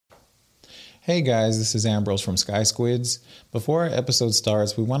Hey guys, this is Ambrose from Sky Squids. Before our episode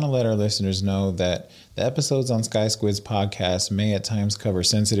starts, we want to let our listeners know that the episodes on Sky Squids podcast may at times cover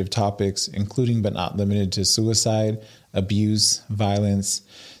sensitive topics, including but not limited to suicide, abuse, violence,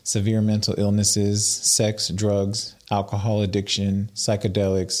 severe mental illnesses, sex, drugs, alcohol addiction,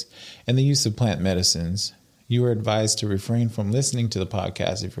 psychedelics, and the use of plant medicines. You are advised to refrain from listening to the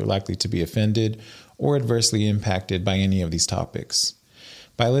podcast if you're likely to be offended or adversely impacted by any of these topics.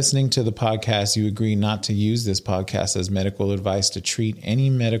 By listening to the podcast, you agree not to use this podcast as medical advice to treat any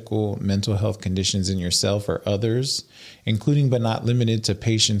medical mental health conditions in yourself or others, including but not limited to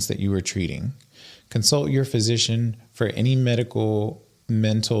patients that you are treating. Consult your physician for any medical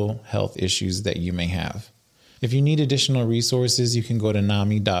mental health issues that you may have. If you need additional resources, you can go to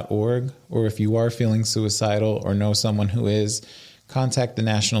NAMI.org, or if you are feeling suicidal or know someone who is, contact the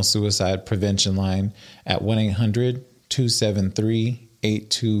National Suicide Prevention Line at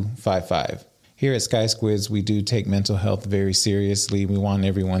 1-800-273-8255. Here at Sky Squids, we do take mental health very seriously. We want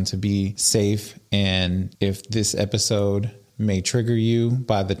everyone to be safe. And if this episode may trigger you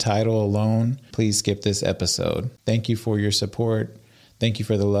by the title alone, please skip this episode. Thank you for your support. Thank you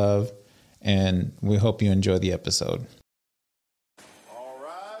for the love. And we hope you enjoy the episode.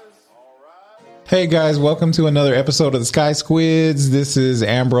 Hey guys, welcome to another episode of the Sky Squids. This is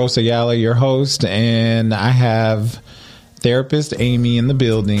Ambrose Ayala, your host, and I have therapist Amy in the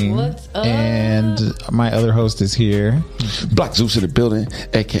building. What's up? And my other host is here. Black Zeus in the building,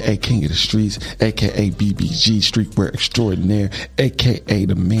 aka King of the Streets, aka BBG Streetwear Extraordinaire, aka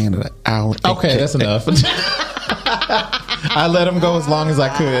the Man of the Hour. Okay, that's enough. I let him go as long as I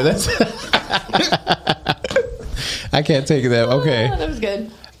could. I can't take that. Okay. That was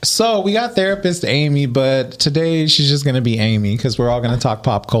good. So we got therapist Amy, but today she's just going to be Amy because we're all going to talk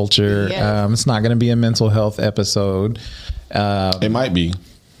pop culture. Yes. It's not going to be a mental health episode. It might be.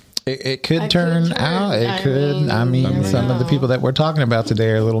 It could turn out. It could. I mean, some of the people that we're talking about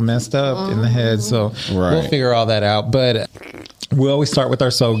today are a little messed up in the head. So we'll figure all that out. But we always start with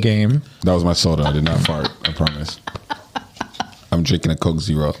our soul game. That was my soda. I did not fart. I promise. I'm drinking a Coke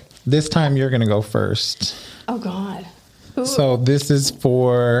Zero. This time you're going to go first. Oh, God. Ooh. So this is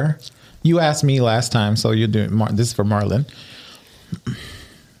for, you asked me last time, so you're doing, this is for Marlon.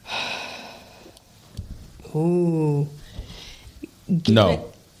 Ooh.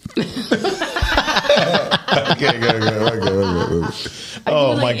 No. Okay, go.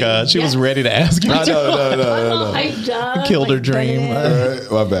 Oh my God. She was ready to ask you. No. I just Killed her dream.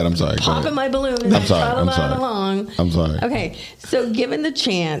 My bad. I'm sorry. Popping my balloon. I'm sorry. I'm sorry. Okay. So given the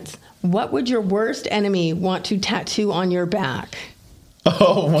chance, what would your worst enemy want to tattoo on your back?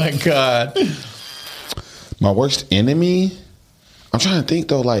 Oh my God. My worst enemy? I'm trying to think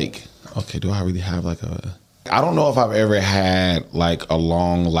though, like, okay, do I really have like I don't know if I've ever had like a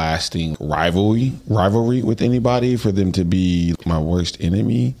long lasting rivalry with anybody for them to be my worst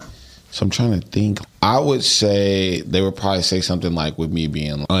enemy. So I'm trying to think. I would say they would probably say something like with me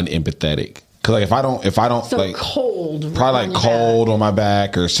being unempathetic. Cause like if I don't So like cold. probably like cold on my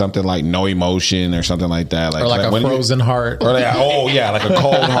back or something, like no emotion or something like that. Or like a frozen heart. Or like, like a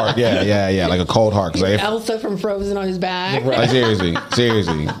cold heart. Yeah. Like a cold heart. Cause like Elsa from Frozen on his back. like, seriously.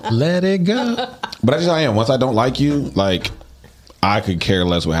 Let it go. But I am. Once I don't like you, like I could care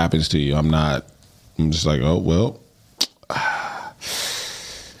less what happens to you. I'm just like, oh, well,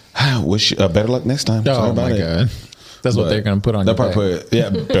 wish better luck next time. Oh my God. That's what they're going to put on your back.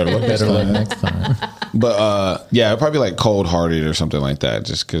 Better luck next time. But it'd probably be like cold hearted or something like that.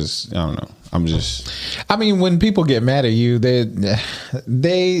 Just because, I don't know. I mean, when people get mad at you,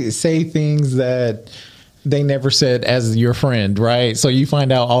 they say things that they never said as your friend, right? So you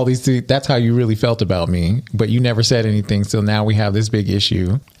find out all these things. That's how you really felt about me, but you never said anything. So now we have this big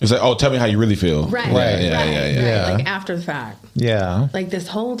issue. It's like, oh, tell me how you really feel. Right. Yeah. Like after the fact. Yeah. Like this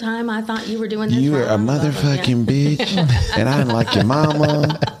whole time I thought you were doing this. You were a motherfucking bitch, and I didn't like your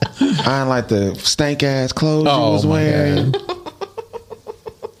mama. I didn't like the stank ass clothes you was wearing.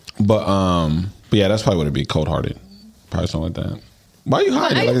 But yeah, that's probably what it'd be. Cold hearted, probably something like that. Why are you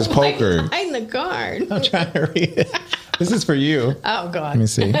hiding like it's poker? Hiding the card. I'm trying to read it. This is for you. Oh God. Let me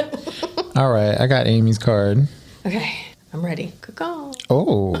see. All right, I got Amy's card. Okay, I'm ready. Go.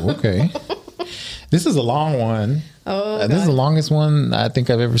 Oh, okay. This is a long one. Oh, this is the longest one I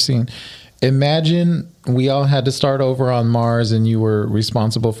think I've ever seen. Imagine we all had to start over on Mars and you were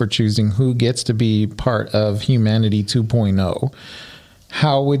responsible for choosing who gets to be part of humanity 2.0.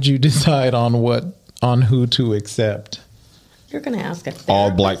 How would you decide on who to accept? You're going to ask a therapist all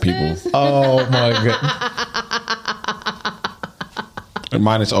black people. this? Oh my God.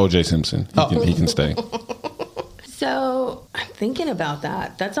 Minus O.J. Simpson. He can stay. So I'm thinking about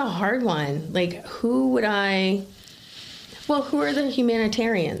that. That's a hard one. Like, who are the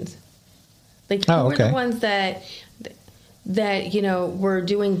humanitarians? Like, who are the ones that were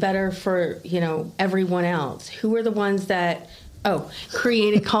doing better for, everyone else? Who are the ones that,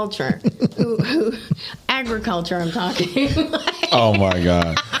 created culture? who agriculture, I'm talking. Oh, my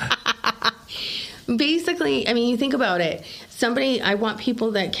God. Basically, I mean, you think about it. I want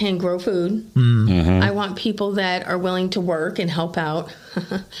people that can grow food. Mm-hmm. I want people that are willing to work and help out.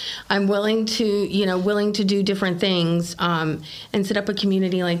 I'm willing to do different things and set up a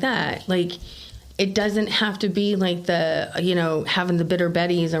community like that. Like, it doesn't have to be like having the bitter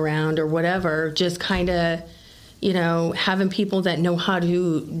betties around or whatever. Just kind of, having people that know how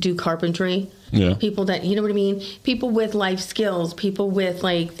to do carpentry. Yeah. People that, you know what I mean? People with life skills. People with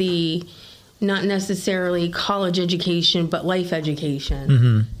like the... not necessarily college education, but life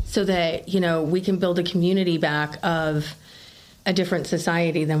education, so that, we can build a community back of a different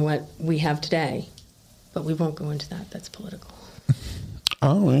society than what we have today. But we won't go into that. That's political.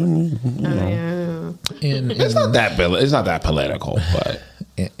 It's not that political, but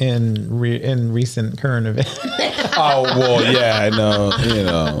in recent current events. Oh, well, yeah, I know,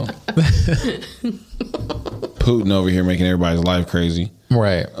 Putin over here making everybody's life crazy.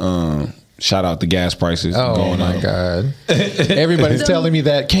 Right. Shout out the gas prices. Oh my God. Everybody's telling me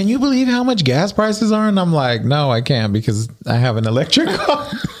that. Can you believe how much gas prices are? And I'm like, no, I can't, because I have an electric car.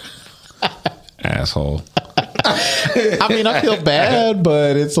 Asshole. I mean, I feel bad,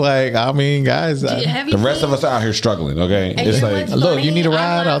 but it's like, I mean, guys, the rest of us out here struggling, okay? It's like, look, you need a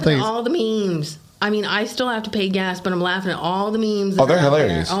ride? I'll take all the memes. I mean, I still have to pay gas, but I'm laughing at all the memes. Oh, they're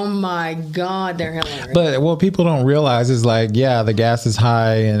hilarious. Oh my God, they're hilarious. But what people don't realize is, like, yeah, the gas is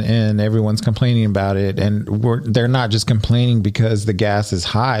high and everyone's complaining about it. And they're not just complaining because the gas is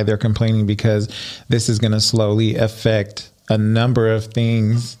high. They're complaining because this is going to slowly affect a number of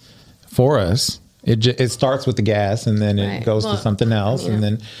things for us. It starts with the gas, and then it goes to something else. Yeah. And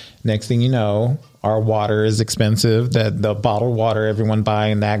then next thing you know, our water is expensive. That the bottled water everyone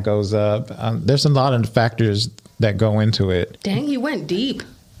buying, that goes up. There's a lot of factors that go into it. Dang, you went deep.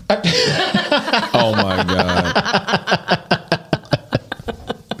 Oh my God.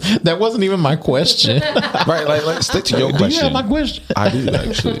 That wasn't even my question. Right, like stick to your question. Do you have my question? I do,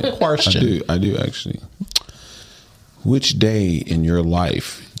 actually. I do actually. Which day in your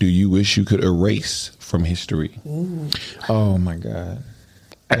life do you wish you could erase from history? Ooh. Oh my God.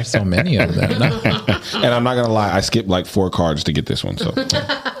 There's so many of them. No. And I'm not going to lie, I skipped like 4 cards to get this one. So,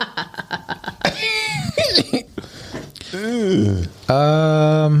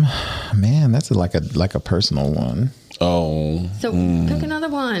 man, that's like a personal one. Oh. So pick another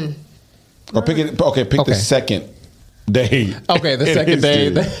one. Or pick the second day. Okay, the second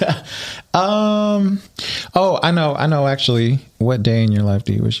day. I know actually. What day in your life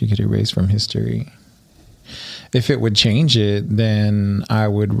do you wish you could erase from history? If it would change it, then I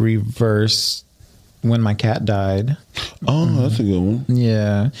would reverse when my cat died. Oh, that's a good one.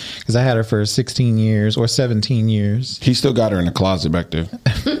 Yeah, because I had her for 16 years or 17 years. He still got her in the closet back there.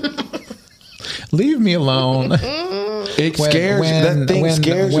 Leave me alone. It scares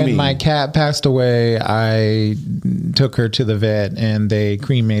me. When my cat passed away, I took her to the vet and they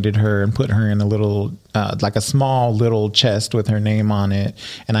cremated her and put her in a little, like a small little chest with her name on it.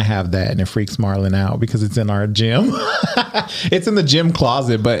 And I have that, and it freaks Marlon out because it's in our gym. It's in the gym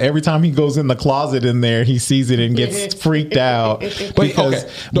closet, but every time he goes in the closet in there, he sees it and gets freaked out. Because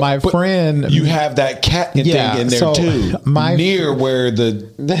my friend, you have that cat thing in there too, near where the.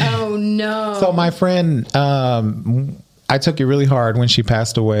 Oh no! So my friend, I took it really hard when she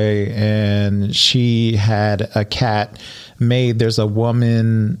passed away, and she had a cat made. There's a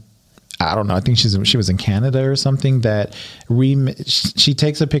woman, I don't know, I think she was in Canada or something, that she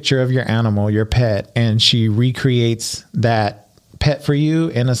takes a picture of your animal, your pet, and she recreates that pet for you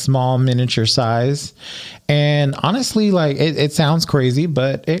in a small miniature size. And honestly, like it sounds crazy,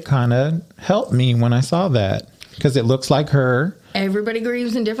 but it kind of helped me when I saw that, because it looks like her. Everybody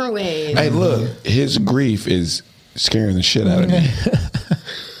grieves in different ways. Hey, look, his grief is scaring the shit out of me.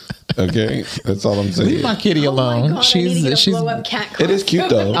 Okay, that's all I'm saying. Leave my kitty alone. God, she's blow up cat. It is cute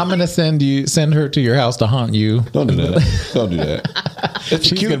though. I'm gonna send her to your house to haunt you. Don't do that. Don't do that. It's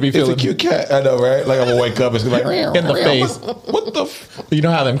a cute cat. I know, right? Like I'm gonna wake up and it's like in the face. What the? You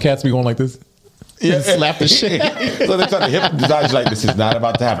know how them cats be going like this? Yeah, and slap the shit. So they try to hypnotize you like this is not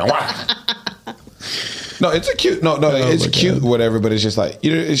about to happen. No, it's a cute. No, it's cute, whatever. But it's just like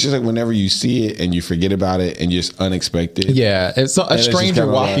it's just like whenever you see it and you forget about it and just unexpected. Yeah, it's a stranger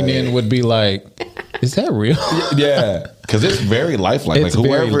walking in would be like, Is that real? Yeah, because it's very lifelike. It's like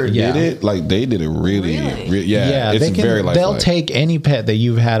very- whoever yeah. did it, like they did it really. Yeah, it's very lifelike. they'll take any pet that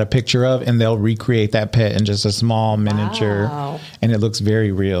you've had a picture of and they'll recreate that pet in just a small miniature. Wow. And it looks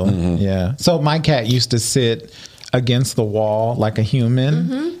very real. Yeah. So my cat used to sit against the wall like a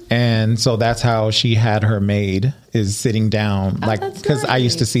human. And so that's how she had her made, is sitting down. Like, that's because I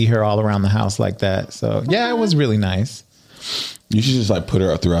used to see her all around the house like that. So yeah, it was really nice. You should just like put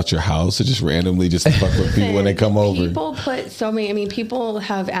her up throughout your house and just randomly just fuck with people when they come over. People put so many. I mean, people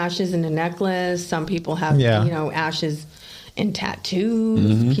have ashes in a necklace. Some people have, Yeah. ashes in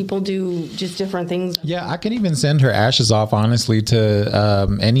tattoos. People do just different things. Yeah, I can even send her ashes off, honestly, to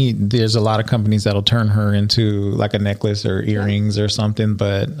there's a lot of companies that'll turn her into like a necklace or earrings or something,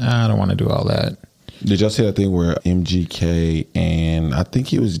 but I don't want to do all that. Did y'all see that thing where MGK and I think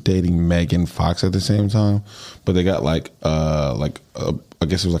he was dating Megan Fox at the same time, but they got I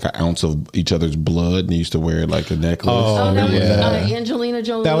guess it was like an ounce of each other's blood, and they used to wear like a necklace. Oh, that yeah. was Angelina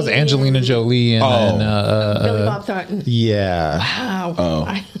Jolie. That was Angelina Jolie and Billy Bob Thornton. yeah. Wow.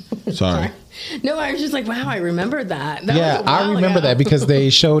 Oh, sorry. No, I was just like, wow, I remembered that. That Yeah, was a while I remember ago. that because they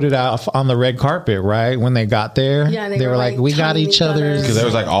showed it off on the red carpet, right? When they got there. Yeah, they were like, we got touching each each other. other's. Because they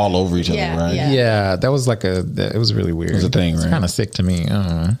was like all over each other, Yeah, right? yeah. Yeah, that was like it was really weird. It was a thing, right? kind of sick to me. I don't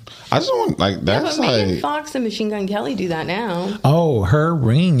know. I just don't want like Yeah, that's but Megan like Fox and Machine Gun Kelly do that now. Oh, her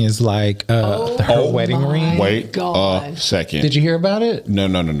ring is like her wedding my ring. wait God. a second. Did you hear about it? No.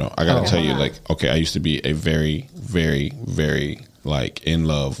 I gotta tell you, on. like, okay, I used to be a very, very, very like in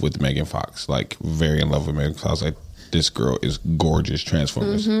love with Megan Fox, like very in love with Megan Fox. I was like, this girl is gorgeous,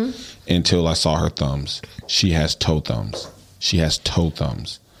 Transformers. Until I saw her thumbs. She has toe thumbs.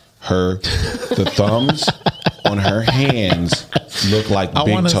 The thumbs on her hands look like I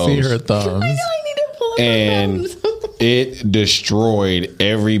big want to toes. see her thumbs. I need to pull up And her thumbs. it destroyed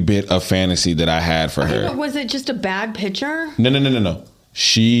every bit of fantasy that I had for her. But was it just a bad picture? No.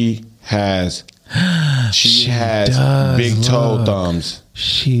 She has does, big toe look. thumbs.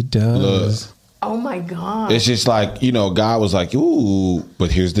 She does. Look. Oh my God. It's just like, God was like, ooh,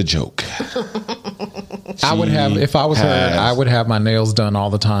 but here's the joke. I would have, if I was her, I would have my nails done all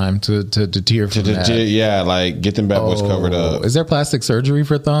the time to deter from that. Yeah, like get them bad boys covered up. Is there plastic surgery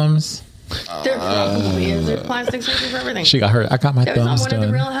for thumbs? There probably is. There's plastic surgery for everything. She got her. I got my That was on thumbs one of the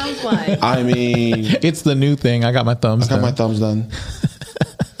done. Real Housewives. I mean, It's the new thing. I got my thumbs I got done. my thumbs done.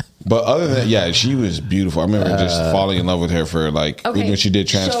 But other than that, yeah, she was beautiful. I remember just falling in love with her for like when she did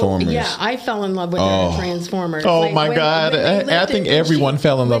Transformers. So, yeah, I fell in love with her in Transformers. Oh, my God. I think everyone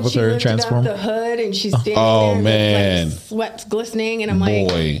fell in love with her in Transformers. The hood and she's standing Oh, there man. with, like, sweat's glistening, and I'm like,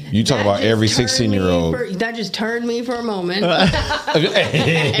 Boy, you talk that about just every turned 16-year-old. That just turned me for a moment. And I'm like,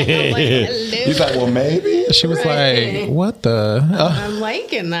 hello. He's like, well, maybe. She was Right. like, "What the?" I'm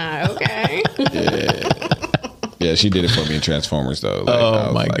liking that. Okay. Yeah, she did it for me in Transformers, though. Like, I Oh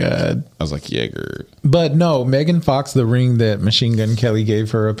was my like- God! I was like, yeah, girl. But no, Megan Fox, the ring that Machine Gun Kelly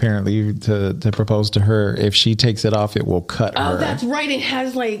gave her apparently to propose to her, if she takes it off, it will cut Oh, her. that's right. It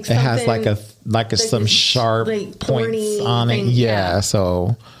has like It something. has like some this, sharp like, points thorny on it. thing, Yeah, yeah.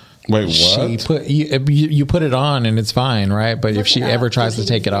 so Wait, what? she put you put it on and it's fine, right? But if Look she it ever up tries so to you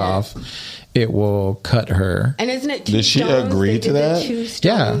take it can see off, it will cut her. And isn't it two Did she stones? agree They to did the that?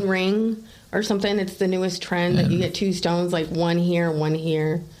 2-stone ring or something. It's the newest trend that you get 2 stones, like one here, one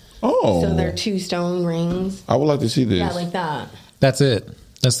here. Oh. So they're 2-stone rings. I would like to see this. Yeah, like that. That's it.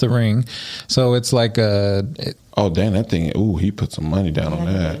 That's the ring. So it's like Oh, damn, that thing. Ooh, he put some money down on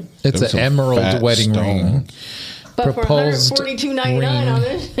that. It's That was an some emerald fat wedding ring. But Proposed for $142.99 on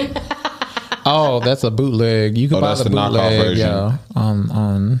this. Oh, that's a bootleg. You can Oh, buy that's the the knockoff bootleg, version. yeah,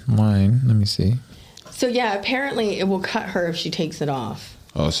 online. Let me see. So yeah, apparently it will cut her if she takes it off.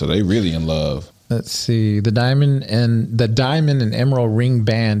 Oh, so they really in love. Let's see. The diamond and emerald ring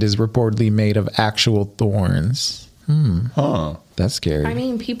band is reportedly made of actual thorns. Huh. That's scary. I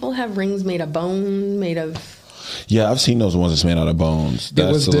mean, people have rings made of bone, made of. Yeah, I've seen those ones that's made out of bones.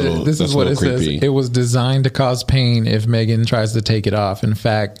 That's a little, this that's is a what it little creepy. says. It was designed to cause pain if Megan tries to take it off. In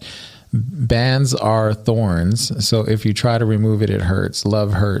fact, bands are thorns, so if you try to remove it, it hurts.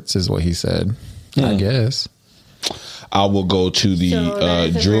 Love hurts, is what he said. I guess. I will go to the So that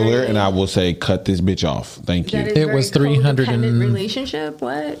is a jeweler very- and I will say, cut this bitch off. Thank you. That is It very was 300 and- codependent relationship.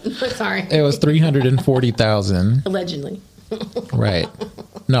 What? Sorry. It was 340,000. Allegedly. Right.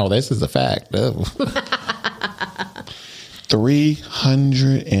 No, this is a fact. Oh.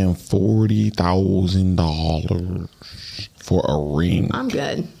 $340,000 for a ring. I'm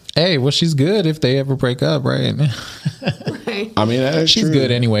good. Hey, well, she's good if they ever break up, right? Right. I mean, that's She's true.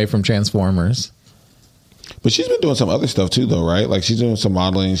 good anyway from Transformers. But she's been doing some other stuff too, though, right? Like she's doing some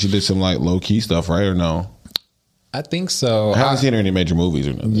modeling. She did some like low key stuff, right? Or no? I think so. I haven't seen her in any major movies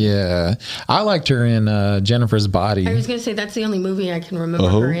or nothing. Yeah, I liked her in Jennifer's Body. I was going to say that's the only movie I can remember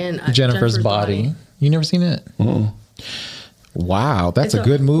her in. Jennifer's Body. You never seen it? Mm. Wow, that's It's a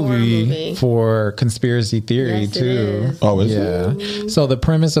good a horror movie movie. for conspiracy theory Yes, it too. is. Oh, is it? Yeah. So the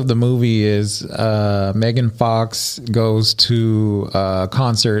premise of the movie is Megan Fox goes to a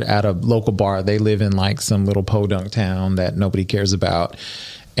concert at a local bar. They live in like some little podunk town that nobody cares about.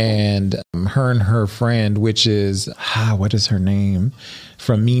 And her and her friend, which is, what is her name?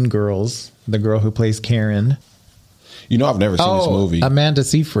 From Mean Girls, the girl who plays Karen. You know, I've never seen this movie. Amanda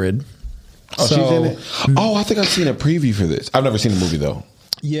Seyfried. Oh, she's in it? Oh, I think I've seen a preview for this. I've never seen the movie, though.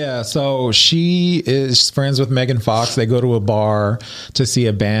 Yeah, so she is friends with Megan Fox. They go to a bar to see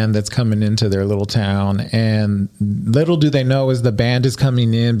a band that's coming into their little town. And little do they know is the band is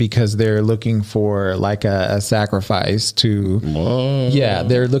coming in because they're looking for like a sacrifice to... Whoa. Yeah,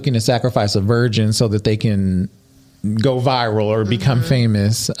 they're looking to sacrifice a virgin so that they can go viral or become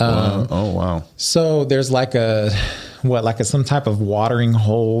famous. Oh, wow. So there's like some type of watering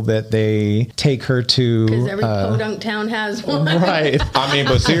hole that they take her to. Because every podunk town has one. Right. I mean,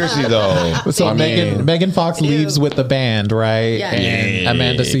 but seriously, though. So Megan Fox leaves with the band, right? Yeah. And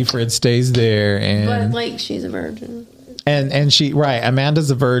Amanda Seyfried stays there. But And like, she's a virgin. and she, right,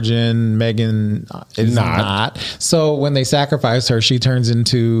 Amanda's a virgin, Megan is not. So when they sacrifice her, she turns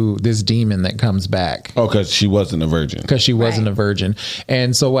into this demon that comes back. Oh, because she wasn't a virgin. Because she wasn't a virgin.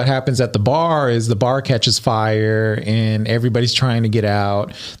 And so what happens at the bar is the bar catches fire and everybody's trying to get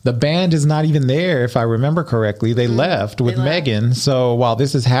out. The band is not even there, if I remember correctly. They left with Megan. So while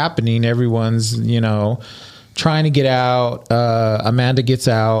this is happening, everyone's, trying to get out. Amanda gets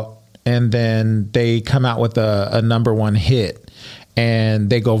out and then they come out with a number one hit. And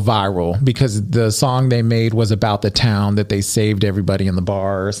they go viral because the song they made was about the town that they saved everybody in the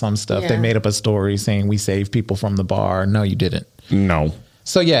bar or some stuff. Yeah. They made up a story saying we saved people from the bar. No, you didn't. No.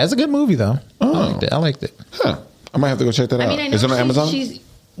 So yeah, it's a good movie though. Oh. I liked it. Huh. I might have to go check that out. I mean, I know Is it on Amazon?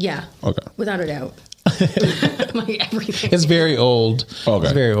 Yeah. Okay. Without a doubt. Like everything. It's very old. Okay.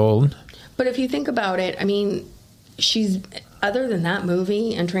 It's very old. But if you think about it, I mean, she's, other than that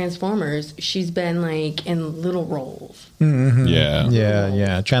movie and Transformers, she's been like in little roles. Mm-hmm. Yeah.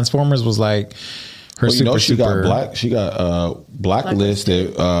 Yeah. Transformers was like her she got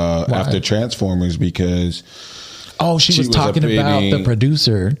blacklisted after Transformers because she was talking about the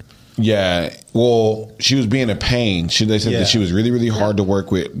producer. Yeah, well, she was being a pain. They said that she was really, really hard to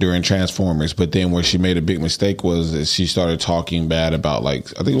work with during Transformers. But then where she made a big mistake was that she started talking bad about, like,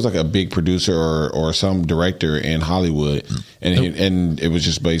 I think it was like a big producer or some director in Hollywood, and it was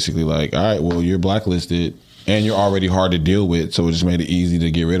just basically like, all right, well, you're blacklisted and you're already hard to deal with, so it just made it easy to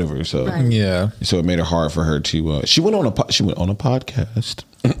get rid of her. So so it made it hard for her to. She went on a podcast.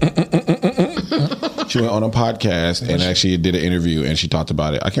 She went on a podcast and actually did an interview and she talked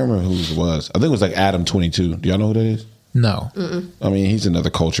about it. I can't remember who it was. I think it was like Adam22. Do y'all know who that is? No. I mean, he's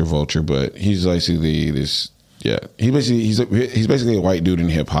another culture vulture, but he's basically this. Yeah, he's basically a white dude in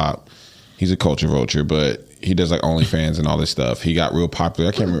hip hop. He's a culture vulture, but he does like OnlyFans and all this stuff. He got real popular.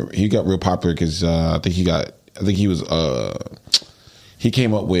 I can't remember. He got real popular because he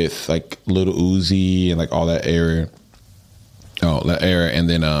came up with like Little Uzi and like all that era. And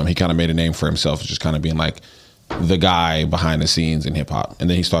then he kind of made a name for himself, just kind of being like the guy behind the scenes in hip hop. And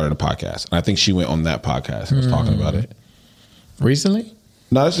then he started a podcast, and I think she went on that podcast and was talking about it Recently.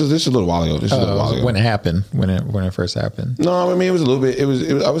 No, this is a little while ago. When it happened, when it first happened. No, I mean it was a little bit. It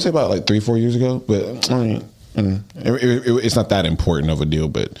was I would say about like 3-4 years ago. But I mean, it's not that important of a deal.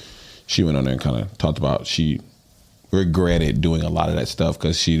 But she went on there and kind of talked about she regretted doing a lot of that stuff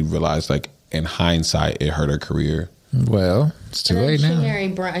because she realized, like, in hindsight, it hurt her career. Well, it's too late now. She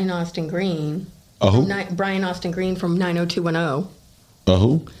married Brian Austin Green. Who? Brian Austin Green from 90210.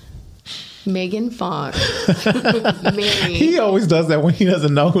 Who? Megan Fox. He always does that when he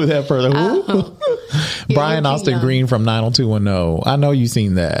doesn't know who that person. Who? Brian Austin Green from 90210. I know you've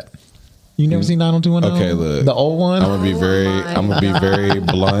seen that. You never seen 90210? Okay, look, the old one. I'm gonna be very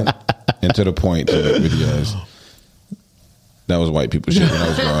blunt and to the point with you guys. That was white people shit when I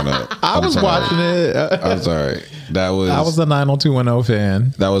was growing up. I was watching it. I'm sorry. I was a 90210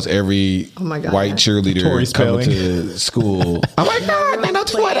 fan. That was every white cheerleader coming to school. I'm like, God,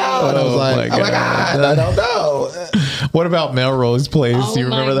 90210. And I was like, oh my God, I don't know. What about Melrose Place? Oh, Do you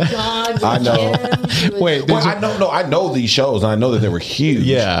remember that? God, I know. Wait, Well, I know these shows, and I know that they were huge.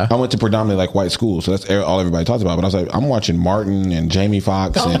 Yeah. I went to predominantly like white schools, so that's all everybody talks about. But I was like, I'm watching Martin and Jamie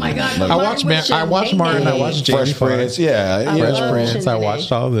Foxx. Oh and, my God, like, I watched Martin. I watched Jamie Fresh Prince. Foxx. Yeah, Fresh love Prince. I Shindig.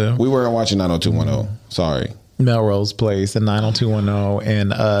 watched all of them. We weren't watching 90210. Sorry. Melrose Place and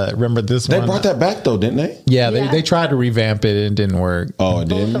 90210, and remember this They one? brought that back though, didn't they? Yeah, Yeah. they tried to revamp it and it didn't work. Oh, it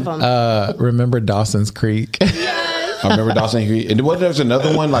Both didn't. of them. Remember Dawson's Creek? I remember Dawson Creek. And wasn't there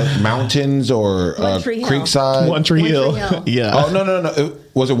another one like Mountains or One Tree Hill. Creekside? One Tree Hill. Hill. Yeah. Oh no!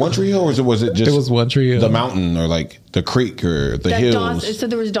 Was it One Tree Hill or was it just? It was One Tree Hill. The mountain or like the creek or the hills. So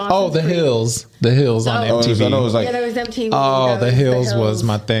there was Dawson. Oh, the hills. The hills on Oh, MTV. I know it was like Yeah, there was MTV. Oh, There the was hills was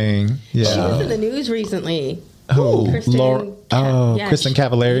my thing. She was Yeah. in the news recently. Who? Kristen, Kristen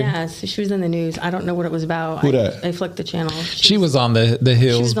Cavallari. Yes, she was in the news. I don't know what it was about. Who that? I flicked the channel. She was on the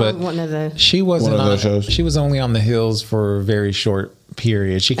hills, was but on one of the. she wasn't One of on. those shows? She was only on the hills for a very short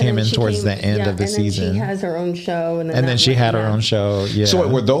period. She came in towards the end of the and season, Then she has her own show, and then she had her own show. Yeah. So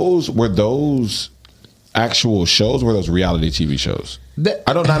wait, were those actual shows? Or were those reality TV shows?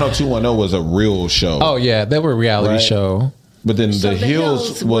 I know 90210 was a real show. Oh yeah, they were a reality Right. show. But then So the The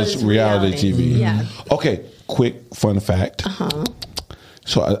Hills Hills was was reality reality. TV. Yeah. Okay, quick fun fact.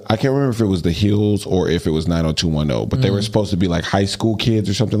 So I can't remember if it was the Hills or if it was 90210, but they were supposed to be like high school kids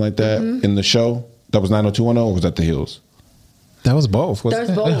or something like that in the show. That was 90210 or was that the Hills? That was both. There was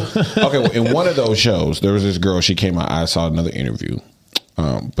wasn't it? both. Okay, well, in one of those shows, there was this girl. She came out. I saw another interview.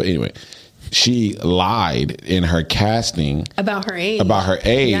 But anyway, she lied in her casting About her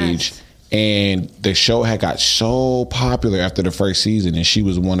age. Yes. And the show had got so popular after the first season, and she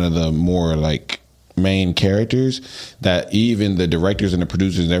was one of the more like main characters that even the directors and the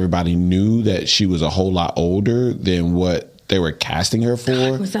producers and everybody knew that she was a whole lot older than what they were casting her for.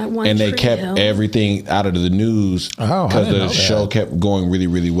 God, was that One and they Tree kept Hill? everything out of the news Oh, I because didn't the know show that. kept going really,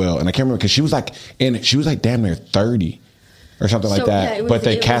 really well. And I can't remember because she was like damn near 30 or something like So, that. yeah, it was- but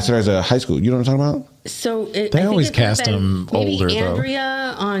they it cast was- her as a high school. You know what I'm talking about? So They I think always it could've cast been them maybe older, though.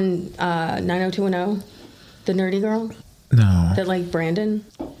 Andrea on 90210, the nerdy girl No, that like Brandon.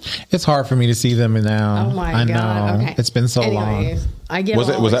 it's hard for me to see them now. Oh my I know. God! Okay, It's been so long. Anyways, I get Was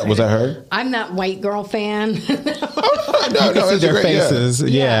all that excited. her? I'm that white girl fan. No, See their faces.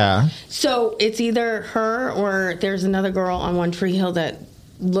 Yeah. So it's either her or there's another girl on One Tree Hill that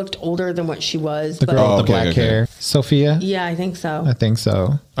looked older than what she was. The but- girl with the okay, black okay. hair. Sophia? Yeah, I think so. I think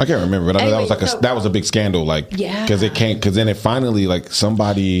so. I can't remember, but I know Anyway, so- that was a big scandal. Like, Yeah. because then it finally like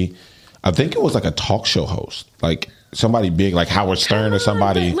somebody, I think it was like a talk show host, like somebody big, like Howard Stern or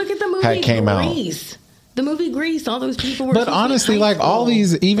somebody. But look at the movie had came out. Grease. The movie Grease. All those people were. But supposed to be honestly, high like all school.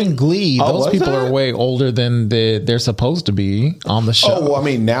 these, even Glee, Oh, those was people that? are way older than they're supposed to be on the show. Oh, well, I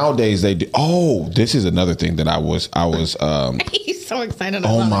mean, nowadays they do. Oh, this is another thing that I was. He's so excited.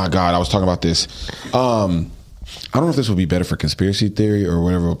 Oh my God, I was talking about this. I don't know if this would be better for conspiracy theory or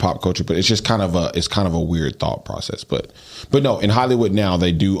whatever pop culture, but it's just kind of a weird thought process. But no, in Hollywood now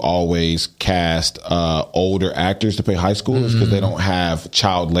they do always cast older actors to play high schoolers because they don't have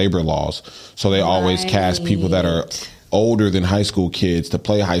child labor laws, so they always cast people that are older than high school kids to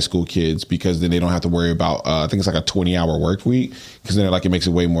play high school kids because then they don't have to worry about I think it's like a 20-hour work week because then like it makes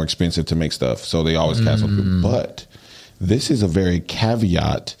it way more expensive to make stuff, so they always cast those people. But this is a very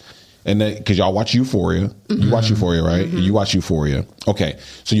caveat. And then, because y'all watch Euphoria, you watch Euphoria, right? You watch Euphoria. Okay,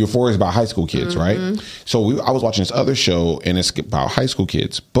 so Euphoria is about high school kids, right? So I was watching this other show, and it's about high school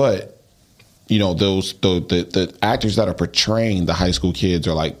kids. But you know, the actors that are portraying the high school kids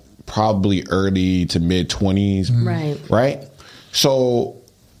are like probably early to mid 20s, right? So,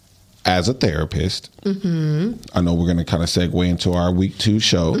 as a therapist, I know we're going to kind of segue into our week 2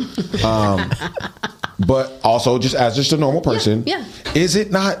 show, but also just as a normal person, Yeah. is it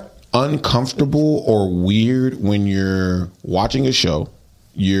not uncomfortable or weird when you're watching a show,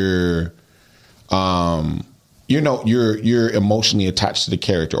 you're emotionally attached to the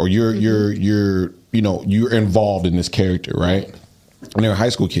character, or you're involved in this character, right? And they're high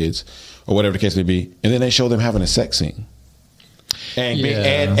school kids or whatever the case may be, and then they show them having a sex scene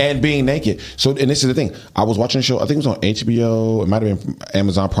and being naked. So, and this is the thing, I was watching a show, I think it was on HBO, it might have been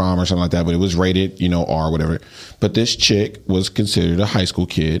Amazon Prime or something like that, but it was rated, R or whatever. But this chick was considered a high school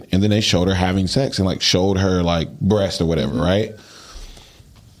kid, and then they showed her having sex and like showed her like breast or whatever, right?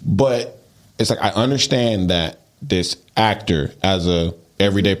 But it's like, I understand that this actor as a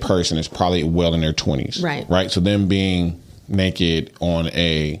everyday person is probably well in their 20s, right? So them being naked on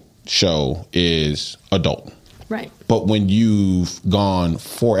a show is adult. Right. But when you've gone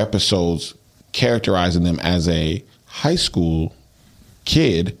 4 episodes characterizing them as a high school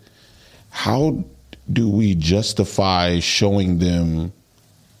kid, how do we justify showing them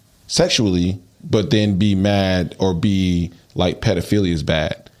sexually, but then be mad or be like pedophilia is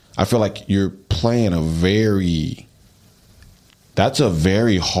bad? I feel like you're playing that's a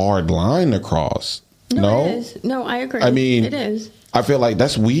very hard line to cross. No, it is. No, I agree. I mean, it is. I feel like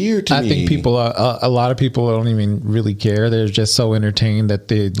that's weird to me. I think people, a lot of people don't even really care. They're just so entertained that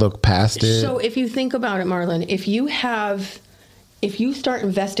they look past it. So if you think about it, Marlon, if you start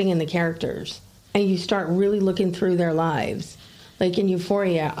investing in the characters and you start really looking through their lives, like in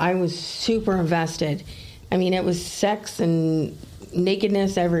Euphoria, I was super invested. I mean, it was sex and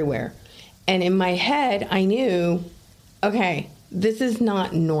nakedness everywhere. And in my head, I knew, okay, this is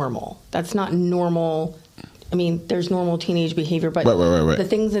not normal. That's not normal. I mean, there's normal teenage behavior, but right. the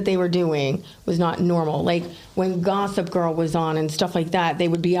things that they were doing was not normal. Like when Gossip Girl was on and stuff like that, they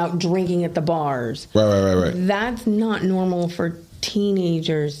would be out drinking at the bars. Right. That's not normal for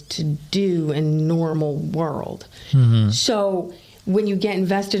teenagers to do in normal world. Mm-hmm. So when you get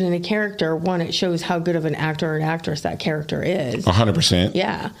invested in a character, one, it shows how good of an actor or actress that character is. 100%.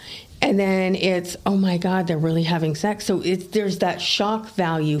 Yeah. And then it's, oh my God, they're really having sex. So there's that shock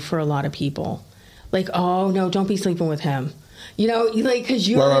value for a lot of people. Like, oh no, don't be sleeping with him. You know, like, because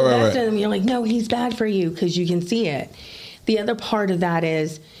you're invested in him. You're like, no, he's bad for you because you can see it. The other part of that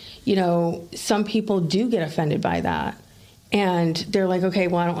is, you know, some people do get offended by that. And they're like, okay,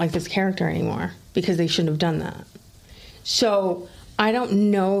 well, I don't like this character anymore because they shouldn't have done that. So I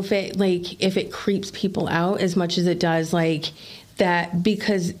don't know if it creeps people out as much as it does like that,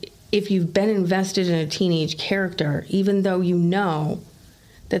 because if you've been invested in a teenage character, even though you know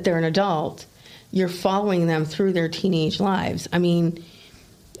that they're an adult, you're following them through their teenage lives. I mean,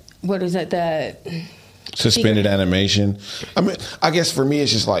 what is it? The suspended animation. I mean, I guess for me,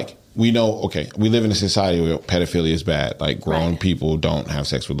 it's just like, we know, okay, we live in a society where pedophilia is bad. Like grown people don't have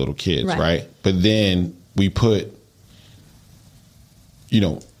sex with little kids, right? But then we put, you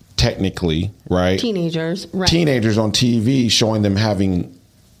know, technically, right? Teenagers on TV showing them having,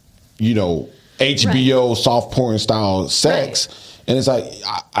 you know, HBO soft porn style sex. Right. And it's like,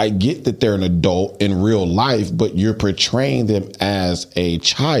 I get that they're an adult in real life, but you're portraying them as a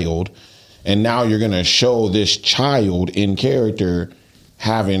child. And now you're going to show this child in character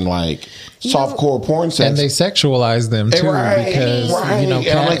having like softcore porn sex. And they sexualize them too. Because, you know,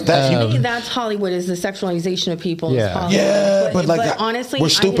 like that, to me, that's Hollywood, is the sexualization of people. Yeah. But like, honestly, we're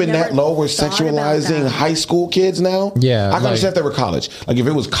stooping that low. We're sexualizing high school kids now. Yeah. I can understand if they were college. Like if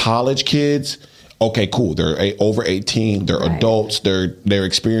it was college kids, okay, cool. They're over 18. They're adults. They're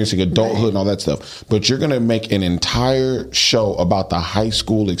experiencing adulthood and all that stuff. But you're going to make an entire show about the high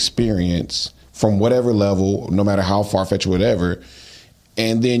school experience from whatever level, no matter how far-fetched or whatever.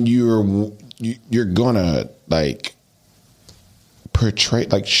 And then you're going to like portray,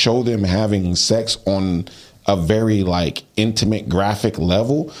 like show them having sex on a very like intimate graphic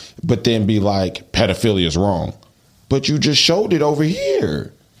level, but then be like, pedophilia is wrong. But you just showed it over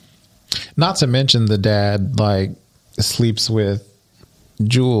here. Not to mention the dad like sleeps with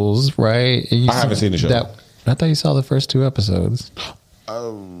Jules, right? I haven't seen the show. I thought you saw the first 2 episodes.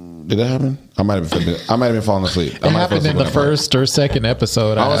 Did that happen? I might have been falling asleep. It happened in the first or second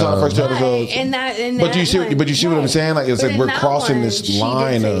episode. I was on the first 2 episodes. But you see what I'm saying? Like it's like we're crossing this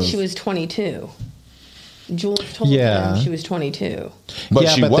line of. She was 22. Jules told him she was 22. But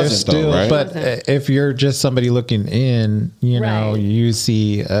she wasn't still, right? But if you're just somebody looking in, you know, you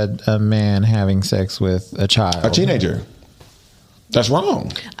see a man having sex with a child. A teenager. That's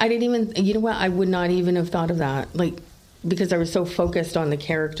wrong. I didn't even, you know what? I would not even have thought of that. Like, because I was so focused on the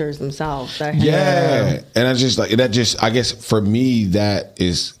characters themselves. And I just like that. I guess for me, that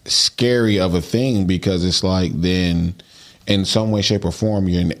is scary of a thing, because it's like then in some way, shape or form,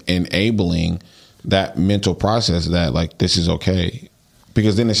 you're enabling that mental process that like, this is okay.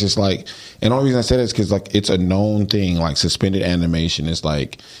 Because then it's just like, and the only reason I said it is because like it's a known thing, like suspended animation is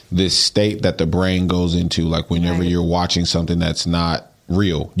like this state that the brain goes into, like whenever you're watching something that's not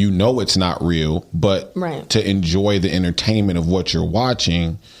real. You know it's not real, but to enjoy the entertainment of what you're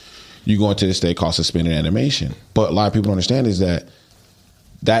watching, you go into this state called suspended animation. But a lot of people don't understand is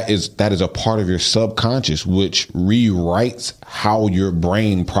that is a part of your subconscious, which rewrites how your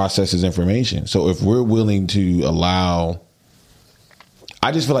brain processes information. So if we're willing to allow,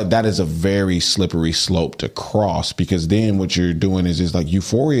 I just feel like that is a very slippery slope to cross, because then what you're doing is like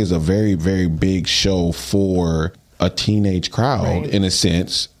Euphoria is a very, very big show for a teenage crowd in a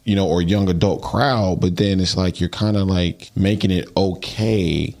sense, you know, or young adult crowd. But then it's like you're kind of like making it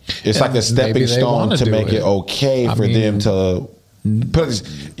okay. It's like a stepping stone to make it okay for them to. But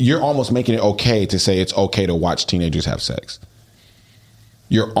you're almost making it okay to say it's okay to watch teenagers have sex.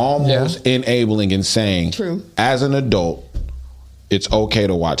 You're almost enabling and saying, True. As an adult, it's okay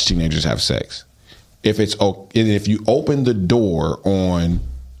to watch teenagers have sex. If you open the door on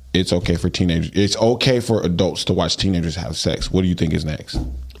it's okay for teenagers, it's okay for adults to watch teenagers have sex, what do you think is next?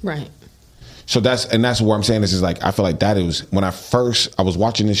 Right. So that's where I'm saying this is like, I feel like that is when I was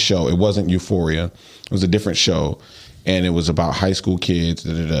watching this show, it wasn't Euphoria. It was a different show. And it was about high school kids,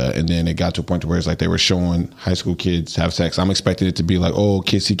 and then it got to a point where it's like they were showing high school kids have sex. I'm expecting it to be like, oh,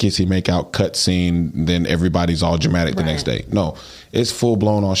 kissy, kissy, make out, cut scene, then everybody's all dramatic the next day. No, it's full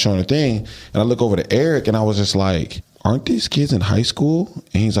blown on showing a thing. And I look over to Eric, and I was just like, aren't these kids in high school?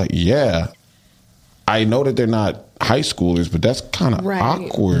 And he's like, yeah. I know that they're not high schoolers, but that's kind of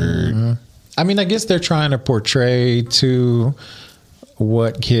awkward. Mm-hmm. I mean, I guess they're trying to portray to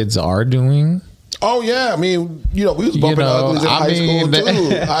what kids are doing. Oh, yeah. I mean, we was bumping uglies in high school,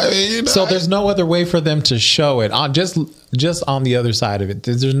 too. So there's no other way for them to show it. Just on the other side of it,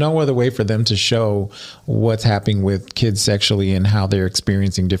 there's no other way for them to show what's happening with kids sexually and how they're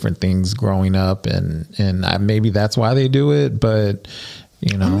experiencing different things growing up. And maybe that's why they do it. But,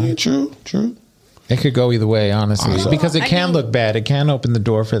 I mean, true. It could go either way, honestly, because it can look bad. It can open the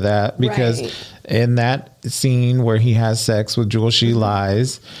door for that because in that scene where he has sex with Jewel, she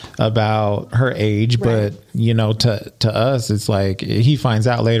lies about her age. But, to us, it's like he finds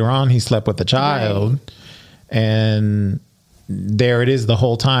out later on he slept with a child and there it is the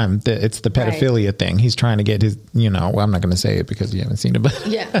whole time. It's the pedophilia thing. He's trying to get his, I'm not going to say it because you haven't seen it. But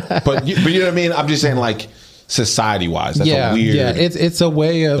but you know what I mean? I'm just saying like, society wise, that's a weird. Yeah, it's a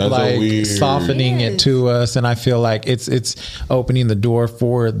way of like softening it to us, and I feel like it's opening the door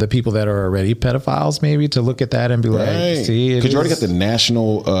for the people that are already pedophiles, maybe to look at that and be like, see, because you already got the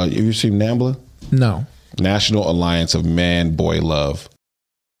national. Have you seen NAMBLA? No, National Alliance of Man Boy Love.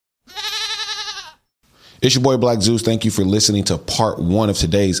 It's your boy Black Zeus. Thank you for listening to part 1 of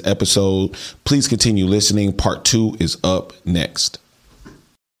today's episode. Please continue listening. Part 2 is up next.